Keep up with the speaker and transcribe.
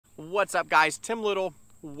What's up, guys? Tim Little.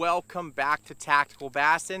 Welcome back to Tactical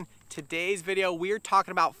Bassin. Today's video, we're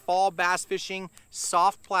talking about fall bass fishing,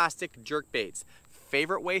 soft plastic jerk baits.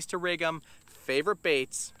 Favorite ways to rig them, favorite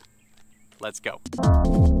baits. Let's go.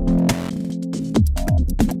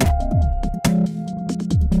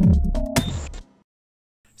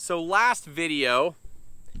 So last video,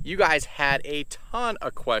 you guys had a ton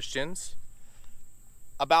of questions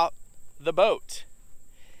about the boat.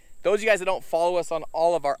 Those of you guys that don't follow us on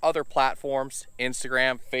all of our other platforms,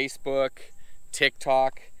 Instagram, Facebook,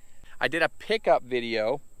 TikTok, I did a pickup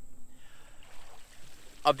video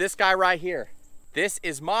of this guy right here. This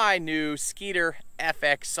is my new Skeeter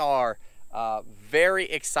FXR. Very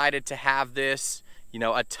excited to have this. You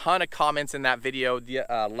know, a ton of comments in that video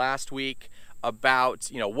last week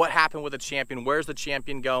about, you know, what happened with the Champion, where's the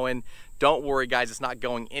Champion going? Don't worry, guys, it's not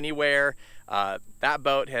going anywhere. That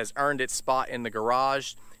boat has earned its spot in the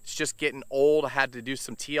garage. It's just getting old. I had to do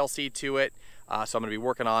some TLC to it. So I'm gonna be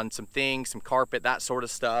working on some things, some carpet, that sort of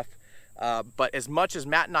stuff. But as much as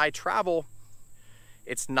Matt and I travel,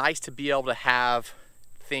 it's nice to be able to have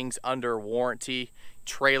things under warranty.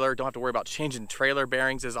 Trailer, don't have to worry about changing trailer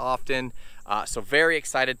bearings as often. So very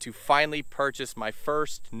excited to finally purchase my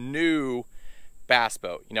first new bass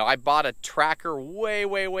boat. You know, I bought a tracker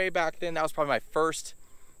way back then. That was probably my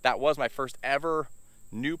first ever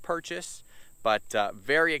new purchase. But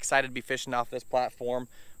very excited to be fishing off this platform.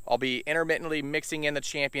 I'll be intermittently mixing in the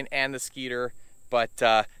Champion and the Skeeter,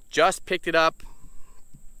 but just picked it up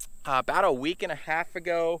about a week and a half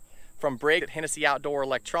ago from Briggs at Hennessy Outdoor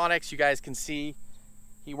Electronics. You guys can see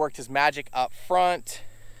he worked his magic up front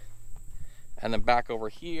and then back over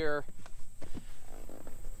here.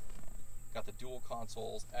 Got the dual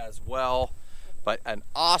consoles as well, but an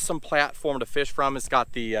awesome platform to fish from. It's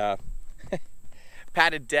got the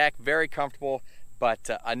padded deck, very comfortable. But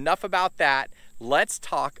enough about that. Let's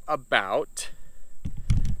talk about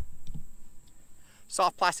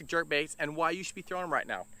soft plastic jerk baits and why you should be throwing them right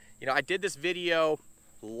now. You know, I did this video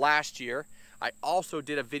last year. I also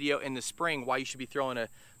did a video in the spring why you should be throwing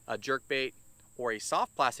a jerk bait or a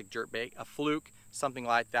soft plastic jerk bait, a Fluke, something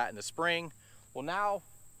like that in the spring. Well, now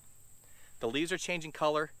the leaves are changing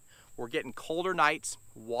color. We're getting colder nights.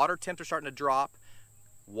 Water temps are starting to drop.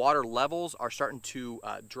 Water levels are starting to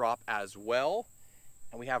drop as well,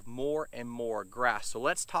 and we have more and more grass. So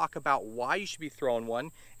let's talk about why you should be throwing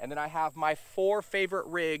one, and then I have my 4 favorite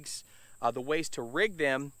rigs, the ways to rig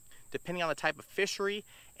them depending on the type of fishery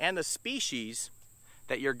and the species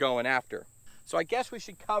that you're going after. So I guess we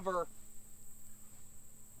should cover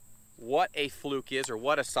what a Fluke is or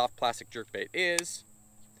what a soft plastic jerkbait is,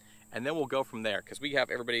 and then we'll go from there, because we have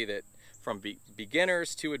everybody that from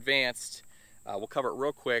beginners to advanced. We'll cover it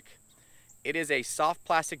real quick. It is a soft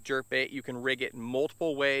plastic jerkbait. You can rig it in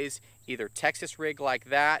multiple ways, either Texas rig like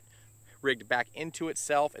that, rigged back into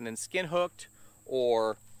itself and then skin hooked,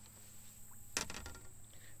 or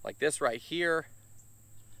like this right here,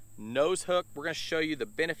 nose hook. We're going to show you the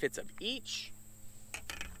benefits of each.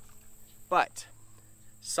 But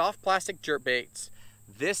soft plastic jerkbaits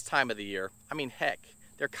this time of the year, I mean, heck,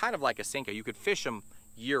 they're kind of like a Senko. You could fish them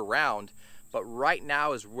year round, but right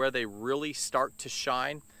now is where they really start to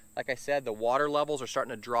shine. Like I said, the water levels are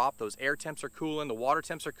starting to drop. Those air temps are cooling, the water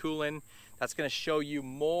temps are cooling. That's gonna show you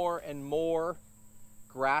more and more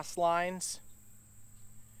grass lines.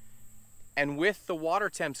 And with the water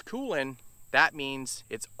temps cooling, that means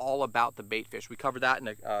it's all about the bait fish. We covered that in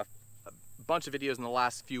a bunch of videos in the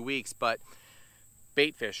last few weeks, but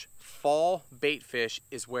bait fish, fall bait fish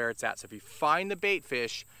is where it's at. So if you find the bait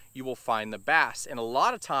fish, you will find the bass. And a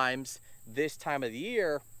lot of times, this time of the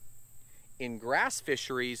year, in grass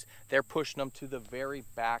fisheries, they're pushing them to the very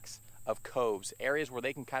backs of coves, areas where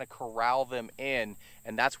they can kind of corral them in,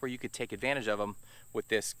 and that's where you could take advantage of them with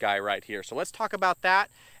this guy right here. So let's talk about that,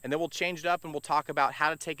 and then we'll change it up and we'll talk about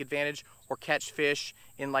how to take advantage or catch fish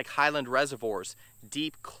in like highland reservoirs,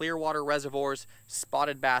 deep clear water reservoirs,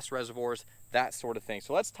 spotted bass reservoirs, that sort of thing.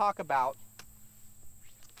 So let's talk about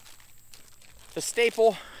the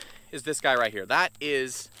staple is this guy right here. That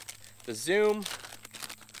is the Zoom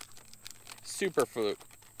Super Fluke.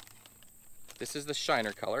 This is the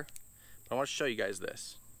shiner color, but I want to show you guys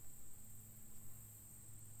this.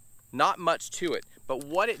 Not much to it, but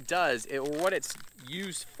what it does, or what it's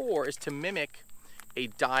used for, is to mimic a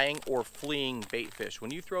dying or fleeing bait fish. When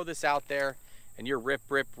you throw this out there and you're rip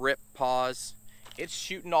pause, it's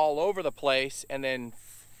shooting all over the place and then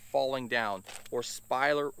falling down or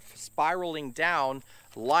spiraling down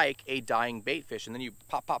like a dying bait fish, and then you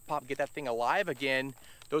pop, get that thing alive again.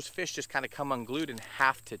 Those fish just kind of come unglued and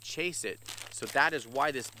have to chase it. So that is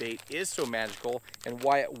why this bait is so magical and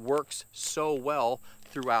why it works so well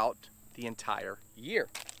throughout the entire year.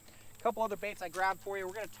 A couple other baits I grabbed for you.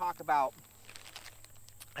 We're going to talk about,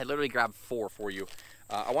 I literally grabbed 4 for you.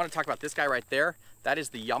 I want to talk about this guy right there. That is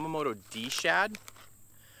the Yamamoto D-Shad.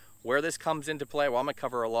 Where this comes into play, well, I'm going to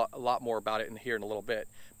cover a lot more about it in here in a little bit.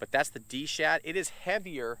 But that's the D-Shad. It is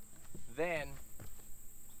heavier than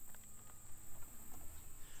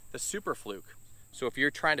the Super Fluke. So if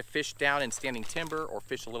you're trying to fish down in standing timber or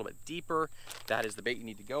fish a little bit deeper, that is the bait you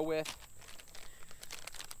need to go with.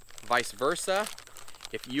 Vice versa,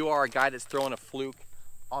 if you are a guy that's throwing a fluke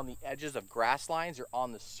on the edges of grass lines or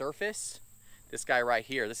on the surface, this guy right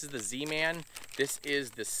here, this is the Z-Man. This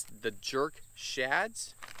is the Jerk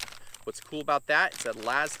Shads. What's cool about that, it's a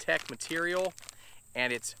LazTech material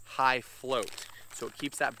and it's high float. So it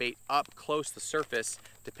keeps that bait up close to the surface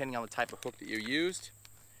depending on the type of hook that you used.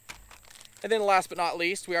 And then last but not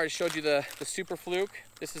least, we already showed you the Super Fluke.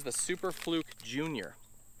 This is the Super Fluke Junior.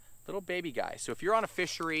 Little baby guy. So if you're on a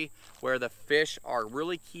fishery where the fish are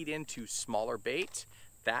really keyed into smaller bait,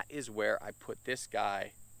 that is where I put this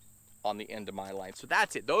guy on the end of my line. So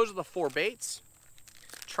that's it. Those are the 4 baits.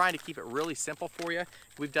 Trying to keep it really simple for you.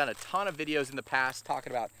 We've done a ton of videos in the past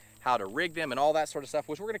talking about how to rig them and all that sort of stuff,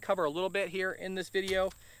 which we're going to cover a little bit here in this video,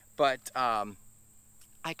 but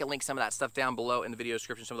I can link some of that stuff down below in the video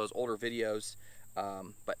description, some of those older videos.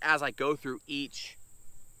 But as I go through each,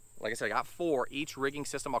 like I said, I got 4, each rigging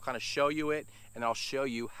system, I'll kind of show you it, and I'll show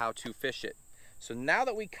you how to fish it. So now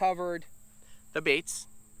that we covered the baits,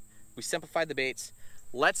 we simplified the baits,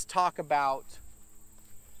 let's talk about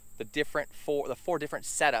the 4 different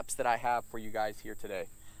setups that I have for you guys here today.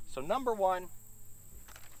 So number 1,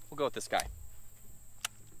 we'll go with this guy.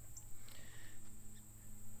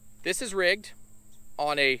 This is rigged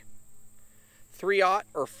on a 3/0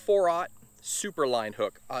 or 4/0 super line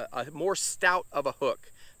hook, a more stout of a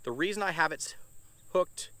hook. The reason I have it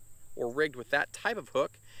hooked or rigged with that type of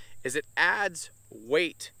hook is it adds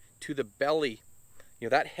weight to the belly. You know,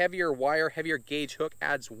 that heavier wire, heavier gauge hook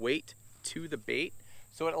adds weight to the bait.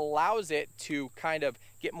 So it allows it to kind of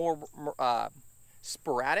get more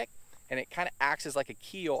sporadic, and it kind of acts as like a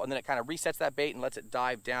keel, and then it kind of resets that bait and lets it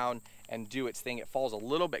dive down and do its thing. It falls a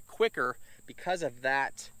little bit quicker because of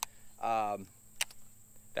that, that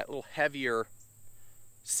little heavier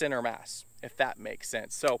center mass, if that makes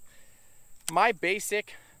sense. So my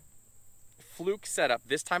basic fluke setup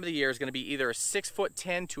this time of the year is going to be either a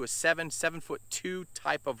 6'10" to a 7'2"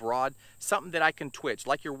 type of rod, something that I can twitch,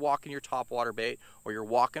 like you're walking your topwater bait or you're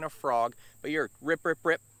walking a frog, but you're rip, rip,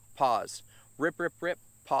 rip, pause, rip, rip, rip,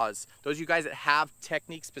 pause. Those of you guys that have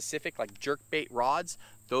technique specific like jerkbait rods,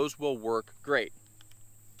 those will work great.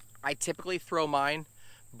 I typically throw mine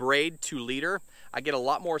braid to leader. I get a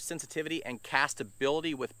lot more sensitivity and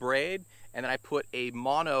castability with braid, and then I put a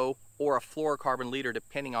mono or a fluorocarbon leader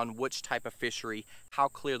depending on which type of fishery, how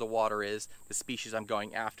clear the water is, the species I'm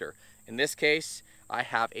going after. In this case, I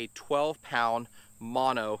have a 12-pound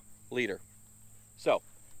mono leader. So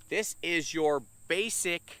this is your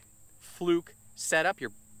basic fluke setup,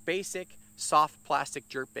 your basic soft plastic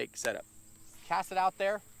jerkbait setup. Cast it out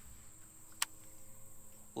there,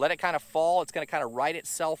 let it kind of fall. It's going to kind of right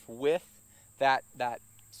itself with that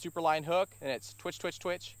super line hook, and it's twitch, twitch,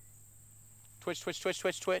 twitch, twitch, twitch, twitch,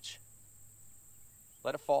 twitch, twitch.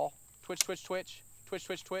 Let it fall. Twitch, twitch, twitch, twitch,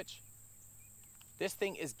 twitch, twitch. This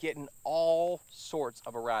thing is getting all sorts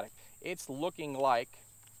of erratic. It's looking like,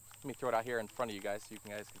 let me throw it out here in front of you guys so you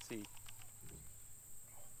guys can see.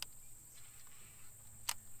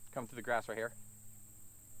 Come through the grass right here.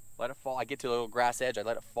 Let it fall. I get to the little grass edge. I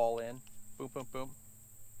let it fall in. Boom, boom, boom.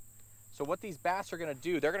 So what these bass are going to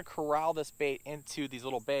do, they're going to corral this bait into these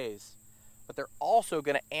little bays, but they're also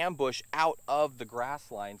going to ambush out of the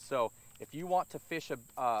grass line. So if you want to fish a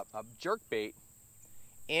jerkbait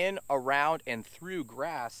in, around, and through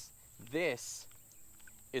grass, this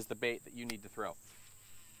is the bait that you need to throw.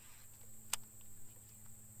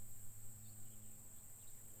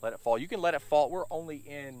 Let it fall. You can let it fall. We're only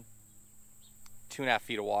in 2.5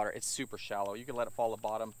 feet of water. It's super shallow. You can let it fall to the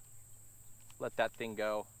bottom. Let that thing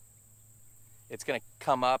go. It's going to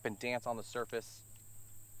come up and dance on the surface.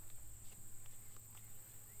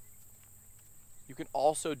 You can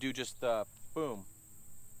also do just the boom,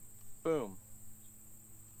 boom,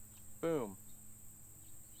 boom.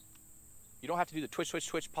 You don't have to do the twitch, twitch,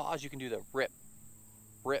 twitch, pause. You can do the rip,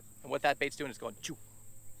 rip. And what that bait's doing is going choo,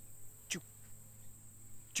 choo,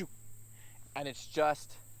 choo. And it's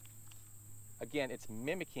just, again, it's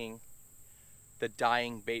mimicking the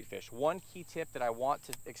dying bait fish. One key tip that I want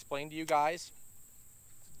to explain to you guys,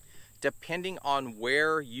 depending on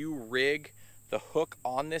where you rig the hook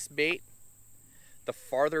on this bait, the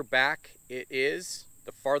farther back it is,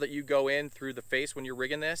 the farther you go in through the face when you're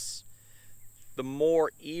rigging this, the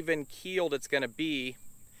more even keeled it's going to be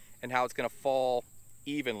and how it's going to fall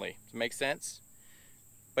evenly. Does it make sense?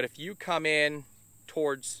 But if you come in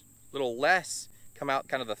towards a little less, come out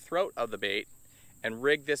kind of the throat of the bait and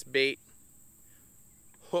rig this bait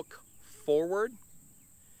hook forward,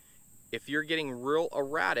 if you're getting real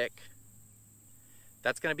erratic,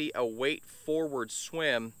 that's going to be a weight forward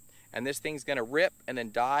swim, and this thing's going to rip and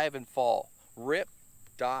then dive and fall. Rip,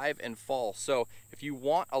 dive, and fall. So if you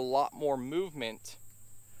want a lot more movement,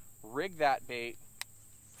 rig that bait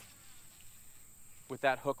with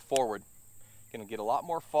that hook forward. You're going to get a lot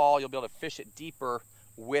more fall. You'll be able to fish it deeper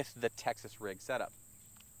with the Texas rig setup.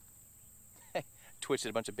 Twitched it,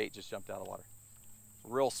 a bunch of bait just jumped out of the water.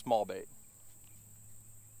 Real small bait.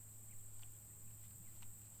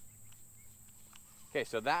 Okay,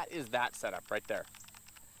 so that is that setup right there.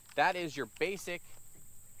 That is your basic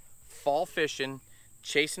fall fishing,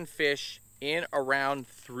 chasing fish in, around,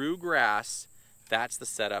 through grass. That's the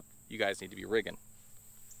setup you guys need to be rigging.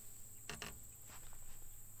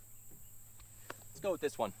 Let's go with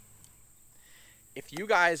this one. If you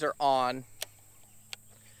guys are on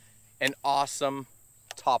an awesome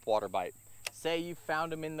topwater bite, say you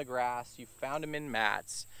found them in the grass, you found them in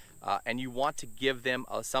mats, and you want to give them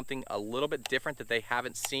something a little bit different that they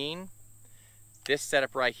haven't seen, this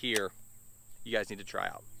setup right here, you guys need to try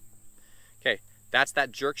out. Okay, that's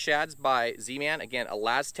that Jerk Shads by Z-Man. Again, a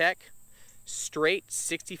Laztec, straight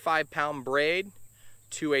 65-pound braid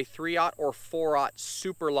to a 3/0 or 4/0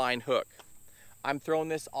 super line hook. I'm throwing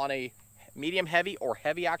this on a medium heavy or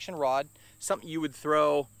heavy action rod, something you would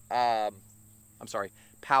throw,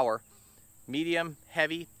 power, medium,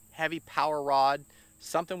 heavy power rod,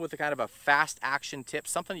 something with a kind of a fast action tip,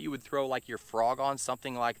 something that you would throw like your frog on,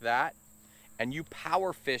 something like that. And you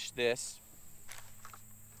power fish this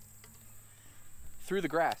through the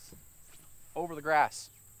grass, over the grass.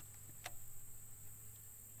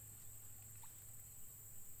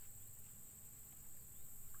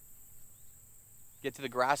 Get to the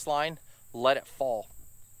grass line, let it fall.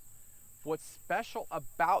 What's special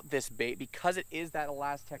about this bait, because it is that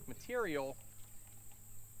Elastec material,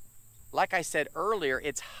 like I said earlier,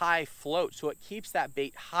 it's high float, so it keeps that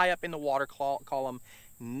bait high up in the water column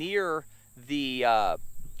near the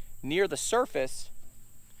surface,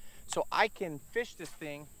 so I can fish this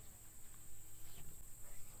thing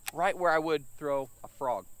right where I would throw a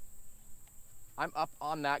frog. I'm up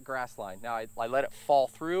on that grass line. Now I let it fall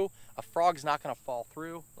through. A frog's not going to fall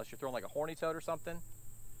through unless you're throwing like a horny toad or something.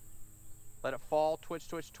 Let it fall, twitch,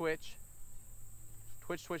 twitch, twitch.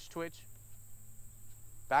 Twitch, twitch, twitch.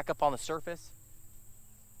 Back up on the surface.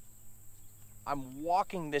 I'm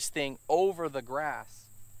walking this thing over the grass.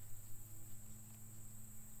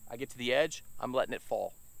 I get to the edge, I'm letting it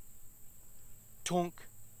fall. Tunk.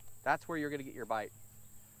 That's where you're going to get your bite.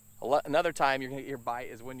 Another time you're going to get your bite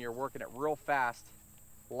is when you're working it real fast,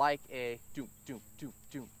 like a doom, doom, doom,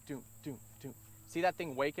 doom, doom, doom, doom. See that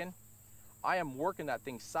thing waking? I am working that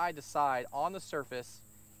thing side to side on the surface.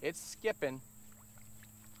 It's skipping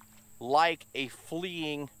like a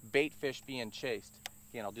fleeing bait fish being chased.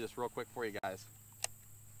 Again, I'll do this real quick for you guys.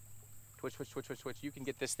 Twitch, twitch, twitch, twitch, twitch. You can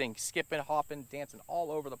get this thing skipping, hopping, dancing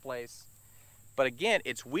all over the place. But again,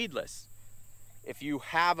 it's weedless. If you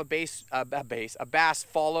have a bass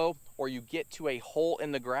follow, or you get to a hole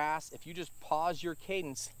in the grass, if you just pause your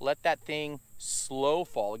cadence, let that thing slow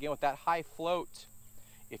fall. Again, with that high float,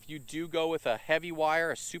 if you do go with a heavy wire,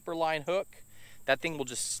 a super line hook, that thing will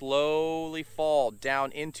just slowly fall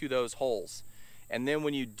down into those holes. And then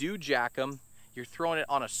when you do jack them, you're throwing it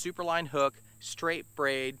on a super line hook, straight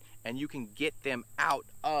braid, and you can get them out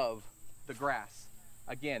of the grass.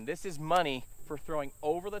 Again, this is money for throwing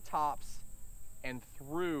over the tops and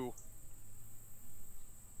through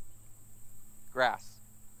grass.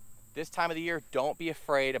 This time of the year, don't be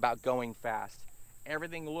afraid about going fast.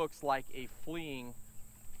 Everything looks like a fleeing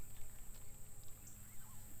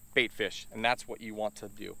bait fish, and that's what you want to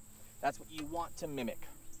do. That's what you want to mimic.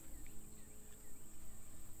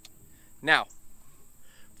 Now,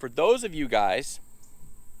 for those of you guys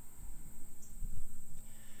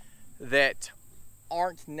that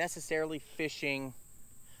aren't necessarily fishing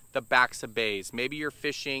the backs of bays, maybe you're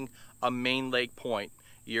fishing a main lake point,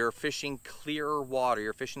 you're fishing clearer water,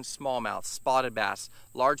 you're fishing smallmouth, spotted bass,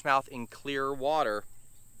 largemouth in clearer water,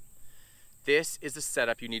 this is the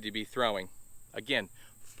setup you need to be throwing. Again,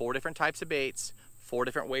 4 different types of baits, 4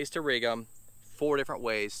 different ways to rig them, 4 different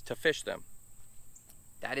ways to fish them.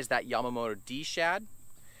 That is that Yamamoto D shad.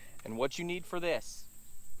 And what you need for this,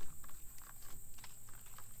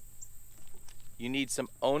 you need some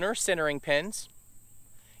owner centering pins.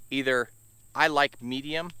 Either I like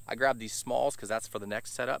medium, I grab these smalls because that's for the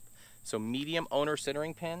next setup. So medium owner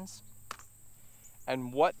centering pins.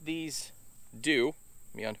 And what these do,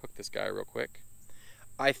 let me unhook this guy real quick.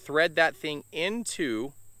 I thread that thing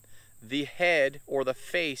into the head or the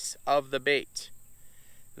face of the bait.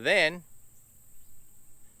 Then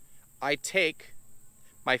I take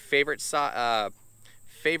my favorite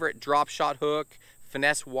drop shot hook,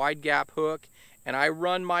 finesse wide gap hook, and I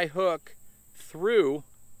run my hook through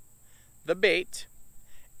the bait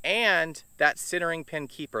and that centering pin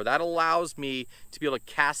keeper. That allows me to be able to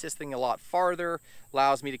cast this thing a lot farther,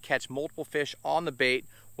 allows me to catch multiple fish on the bait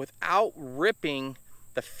without ripping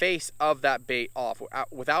the face of that bait off,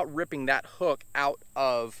 without ripping that hook out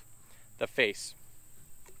of the face.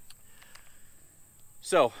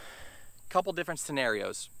 So, a couple different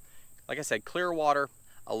scenarios. Like I said, clear water,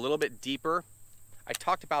 a little bit deeper. I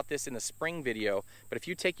talked about this in the spring video, but if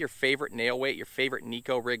you take your favorite nail weight, your favorite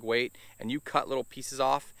Nico rig weight, and you cut little pieces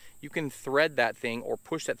off, you can thread that thing or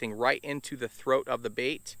push that thing right into the throat of the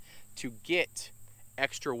bait to get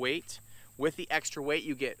extra weight. With the extra weight,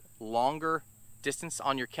 you get longer distance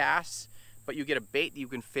on your casts, but you get a bait that you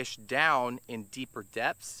can fish down in deeper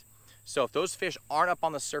depths. So if those fish aren't up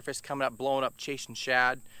on the surface, coming up, blowing up, chasing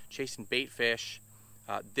shad, chasing bait fish,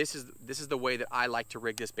 this is the way that I like to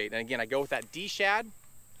rig this bait. And again, I go with that D shad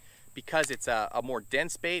because it's a more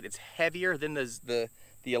dense bait. It's heavier than the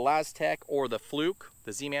Elastec or the Fluke,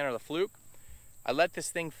 the Z-Man or the Fluke. I let this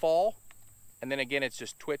thing fall, and then again, it's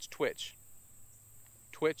just twitch, twitch,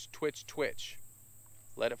 twitch, twitch, twitch.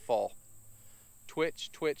 Let it fall.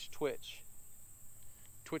 Twitch, twitch, twitch,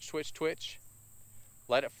 twitch, twitch, twitch.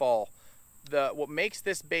 Let it fall. What makes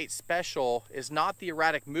this bait special is not the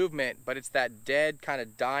erratic movement, but it's that dead kind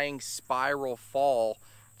of dying spiral fall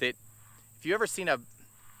that, if you've ever seen a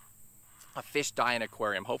fish die in an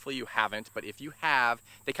aquarium, hopefully you haven't, but if you have,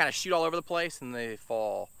 they kind of shoot all over the place and they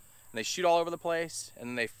fall. And they shoot all over the place and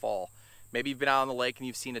then they fall. Maybe you've been out on the lake and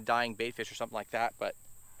you've seen a dying bait fish or something like that, but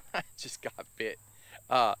I just got bit.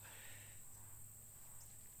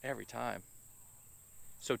 Every time.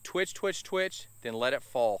 So twitch, twitch, twitch, then let it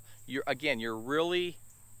fall. You're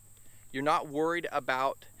not worried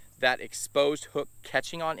about that exposed hook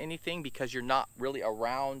catching on anything because you're not really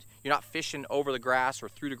around, you're not fishing over the grass or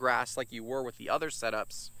through the grass like you were with the other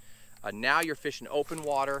setups. Now you're fishing open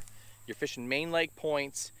water, you're fishing main lake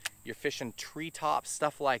points, you're fishing treetops,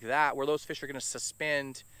 stuff like that, where those fish are gonna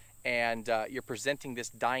suspend, and you're presenting this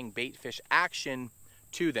dying bait fish action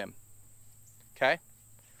to them, okay?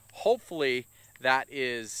 Hopefully that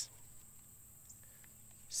is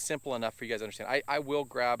simple enough for you guys to understand. I will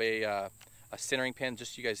grab a centering pin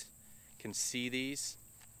just so you guys can see these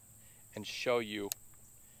and show you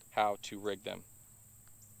how to rig them.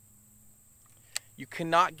 You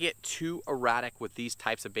cannot get too erratic with these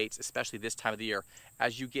types of baits, especially this time of the year.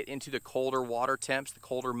 As you get into the colder water temps, the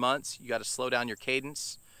colder months, you got to slow down your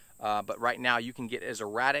cadence. But right now you can get as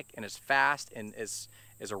erratic and as fast and as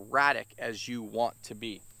erratic as you want to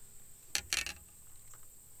be.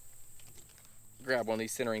 Grab one of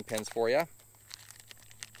these centering pins for you.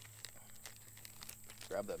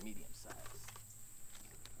 Grab the medium size.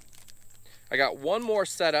 I got one more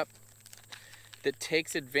setup that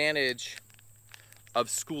takes advantage of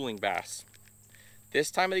schooling bass. This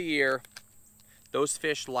time of the year, those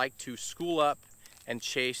fish like to school up and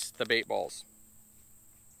chase the bait balls.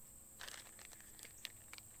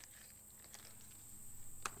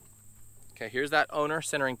 Okay, here's that owner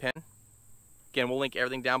centering pin. Again, we'll link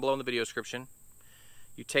everything down below in the video description.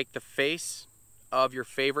 You take the face of your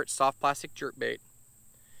favorite soft plastic jerkbait,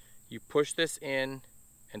 you push this in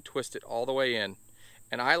and twist it all the way in.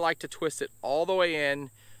 And I like to twist it all the way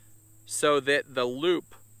in so that the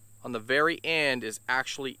loop on the very end is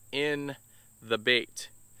actually in the bait.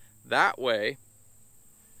 That way,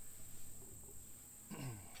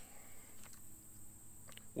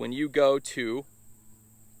 when you go to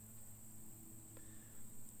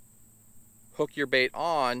hook your bait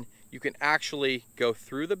on, you can actually go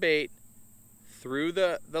through the bait, through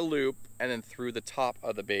the loop, and then through the top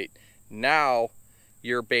of the bait. Now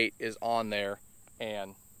your bait is on there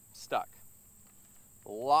and stuck.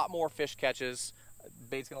 A lot more fish catches,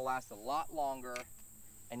 bait's gonna last a lot longer,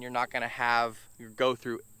 and you're not gonna go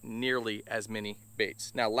through nearly as many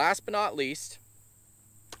baits. Now, last but not least,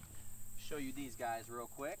 show you these guys real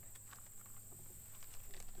quick.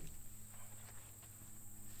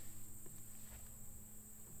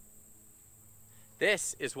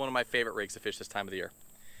 This is one of my favorite rigs to fish this time of the year.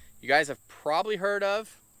 You guys have probably heard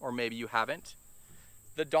of, or maybe you haven't,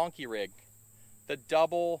 the donkey rig, the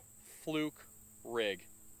double Fluke rig.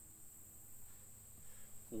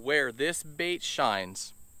 Where this bait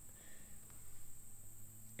shines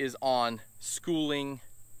is on schooling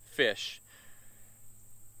fish.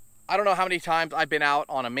 I don't know how many times I've been out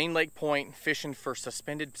on a main lake point fishing for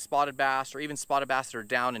suspended spotted bass, or even spotted bass that are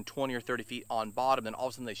down in 20 or 30 feet on bottom, and all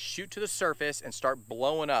of a sudden they shoot to the surface and start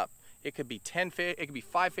blowing up. It could be 10 fish, it could be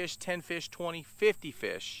 5 fish, 10 fish, 20, 50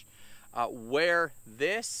 fish. Where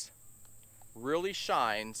this really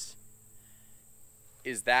shines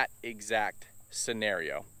is that exact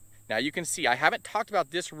scenario. Now you can see I haven't talked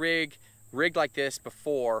about this rigged like this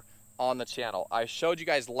before on the channel. I showed you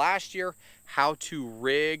guys last year how to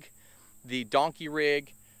rig the donkey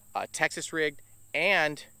rig, Texas rigged,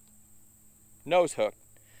 and nose hook.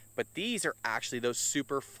 But these are actually those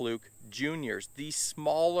Super Fluke Juniors, these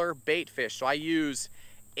smaller bait fish. So I use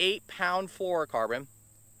 8-pound fluorocarbon,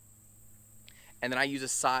 and then I use a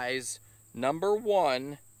size number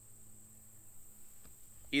 1,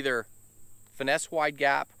 either finesse wide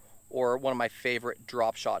gap or one of my favorite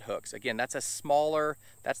drop shot hooks. Again, that's a smaller,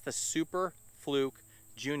 that's the Super Fluke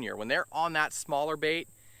Junior. When they're on that smaller bait,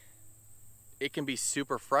 it can be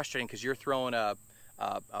super frustrating because you're throwing a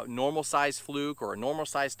normal size fluke or a normal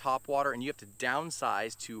size topwater, and you have to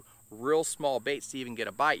downsize to real small baits to even get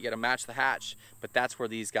a bite. You got to match the hatch, but that's where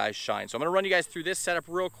these guys shine. So I'm going to run you guys through this setup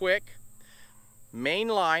real quick. Main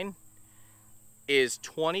line is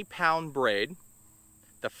 20-pound braid.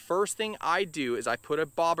 The first thing I do is I put a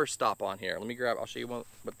bobber stop on here. Let me grab, I'll show you what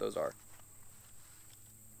those are.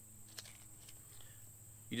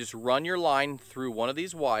 You just run your line through one of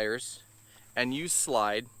these wires and you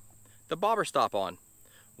slide the bobber stop on.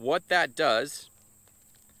 What that does,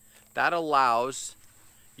 that allows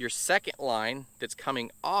your second line that's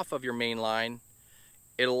coming off of your main line,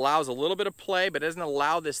 it allows a little bit of play, but it doesn't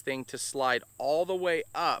allow this thing to slide all the way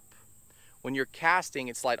up. When you're casting,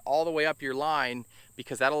 it slide all the way up your line,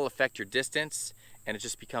 because that'll affect your distance, and it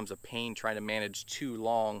just becomes a pain trying to manage too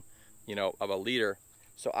long, you know, of a leader.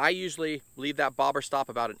 So I usually leave that bobber stop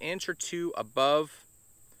about 1 inch or 2 above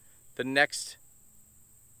the next,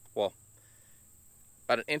 well,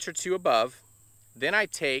 about 1 inch or 2 above. Then I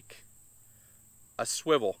take a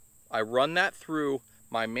swivel. I run that through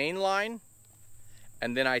my main line,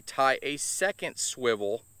 and then I tie a second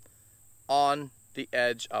swivel on the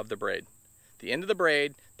edge of the braid. The end of the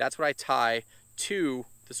braid, that's what I tie to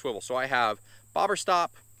the swivel. So I have bobber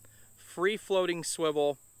stop, free floating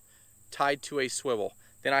swivel tied to a swivel.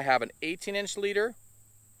 Then I have an 18-inch leader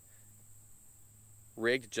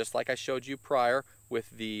rigged just like I showed you prior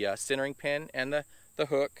with the centering pin and the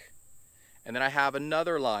hook. And then I have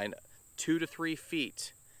another line 2 to 3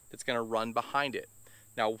 feet that's going to run behind it.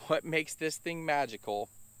 Now what makes this thing magical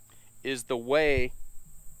is the way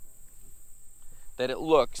that it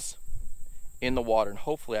looks in the water, and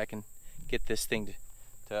hopefully I can get this thing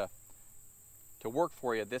to work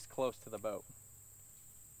for you this close to the boat.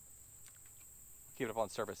 Keep it up on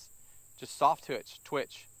surface. Just soft twitch,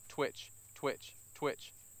 twitch, twitch, twitch,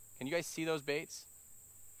 twitch. Can you guys see those baits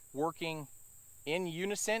working in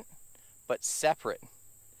unison but separate?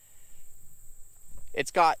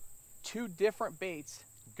 It's got 2 different baits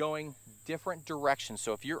going different directions.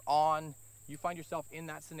 So if you're on, you find yourself in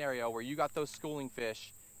that scenario where you got those schooling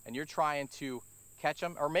fish and you're trying to catch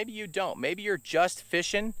them, or maybe you don't, maybe you're just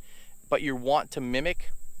fishing but you want to mimic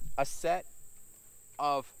a set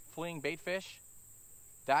of fleeing bait fish,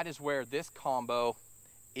 that is where this combo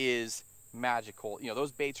is magical. You know,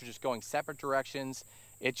 those baits are just going separate directions.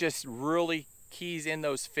 It just really keys in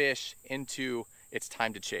those fish into it's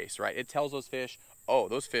time to chase, right? It tells those fish, oh,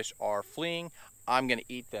 those fish are fleeing, I'm gonna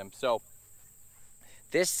eat them. So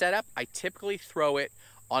this setup, I typically throw it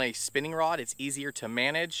on a spinning rod. It's easier to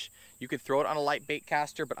manage. You could throw it on a light bait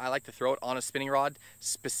caster, but I like to throw it on a spinning rod.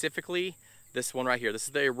 Specifically, this one right here. This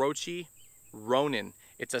is the Orochi Ronin.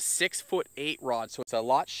 It's a 6'8" rod, so it's a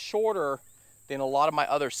lot shorter than a lot of my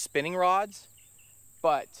other spinning rods,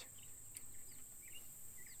 but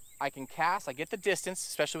I can cast, I get the distance,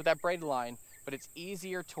 especially with that braided line, but it's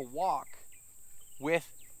easier to walk with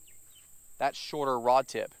that shorter rod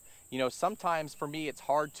tip. You know, sometimes for me it's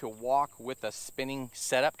hard to walk with a spinning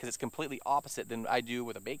setup because it's completely opposite than I do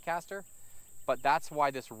with a bait caster, but that's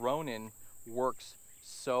why this Ronin works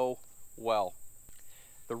so well.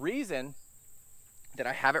 The reason that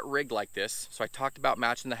I have it rigged like this, so I talked about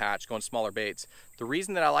matching the hatch, going smaller baits. The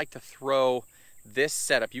reason that I like to throw this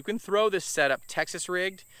setup, you can throw this setup Texas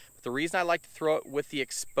rigged, but the reason I like to throw it with the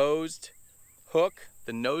exposed hook,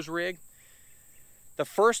 the nose rig, the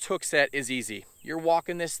first hook set is easy. You're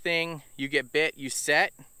walking this thing, you get bit, you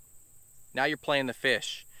set, now you're playing the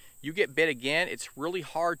fish. You get bit again, it's really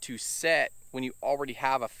hard to set when you already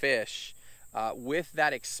have a fish. With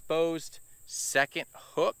that exposed second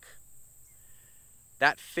hook,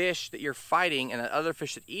 that fish that you're fighting and that other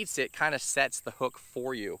fish that eats it kind of sets the hook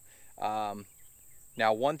for you.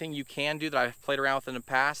 Now, one thing you can do that I've played around with in the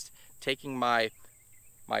past, taking my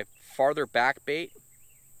farther back bait,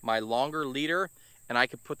 my longer leader, and I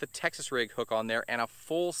could put the Texas rig hook on there and a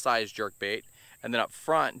full-size jerkbait, and then up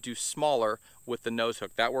front do smaller with the nose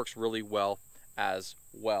hook. That works really well as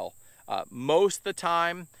well. Most of the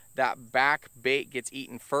time, that back bait gets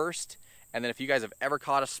eaten first, and then if you guys have ever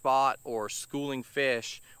caught a spot or schooling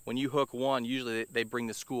fish, when you hook one, usually they bring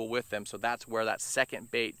the school with them, so that's where that second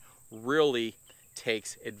bait really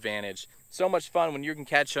takes advantage. So much fun when you can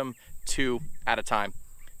catch them 2 at a time.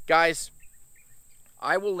 Guys,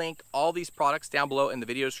 I will link all these products down below in the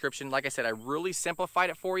video description. Like I said, I really simplified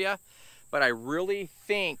it for you, but I really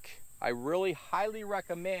highly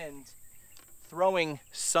recommend throwing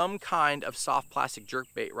some kind of soft plastic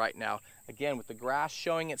jerkbait right now. Again, with the grass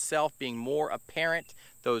showing itself, being more apparent,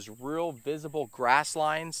 those real visible grass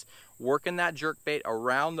lines, working that jerkbait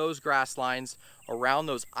around those grass lines, around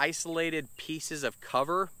those isolated pieces of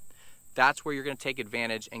cover, that's where you're going to take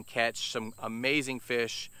advantage and catch some amazing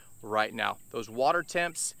fish right now. Those water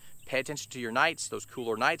temps, pay attention to your nights, those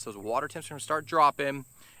cooler nights, those water temps are going to start dropping,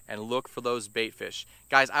 and look for those bait fish.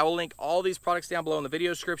 Guys, I will link all these products down below in the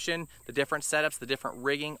video description, the different setups, the different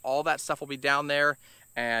rigging, all that stuff will be down there.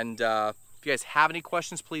 And if you guys have any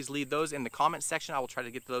questions, please leave those in the comment section. I will try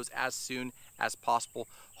to get to those as soon as possible.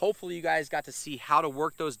 Hopefully you guys got to see how to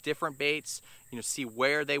work those different baits, see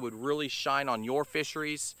where they would really shine on your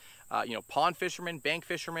fisheries. Pond fishermen, bank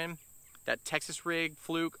fishermen, that Texas rig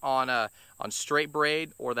Fluke on straight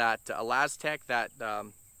braid, or that Elastec, that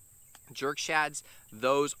jerk shads,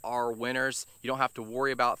 those are winners. You don't have to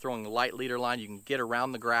worry about throwing the light leader line. You can get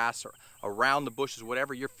around the grass or around the bushes,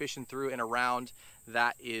 whatever you're fishing through and around.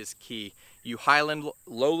 That is key. You highland,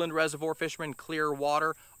 lowland reservoir fishermen, clear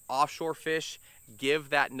water, offshore fish, give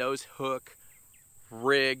that nose hooked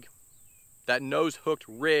rig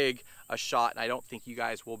a shot, and I don't think you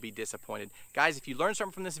guys will be disappointed. Guys, if you learned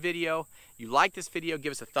something from this video, you like this video,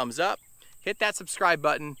 give us a thumbs up, hit that subscribe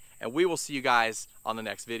button, and we will see you guys on the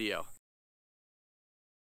next video.